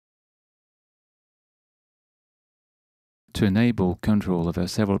To enable control over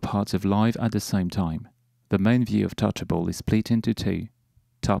several parts of Live at the same time, the main view of touchAble is split into two,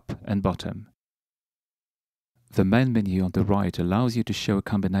 top and bottom. The main menu on the right allows you to show a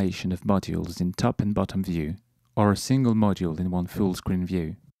combination of modules in top and bottom view, or a single module in one full-screen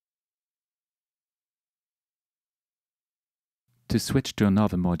view. To switch to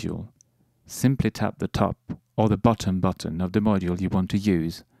another module, simply tap the top or the bottom button of the module you want to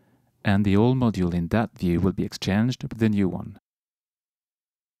use, and the old module in that view will be exchanged with the new one.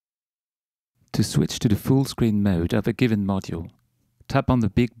 To switch to the full-screen mode of a given module, tap on the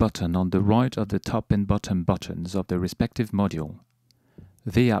big button on the right of the top and bottom buttons of the respective module.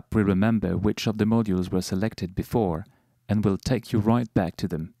 The app will remember which of the modules were selected before and will take you right back to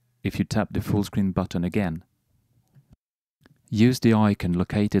them if you tap the full-screen button again. Use the icon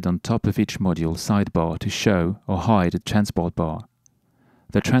located on top of each module sidebar to show or hide the transport bar.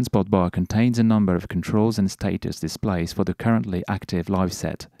 The transport bar contains a number of controls and status displays for the currently active live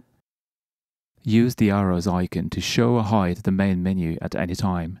set. Use the arrows icon to show or hide the main menu at any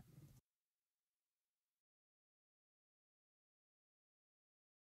time.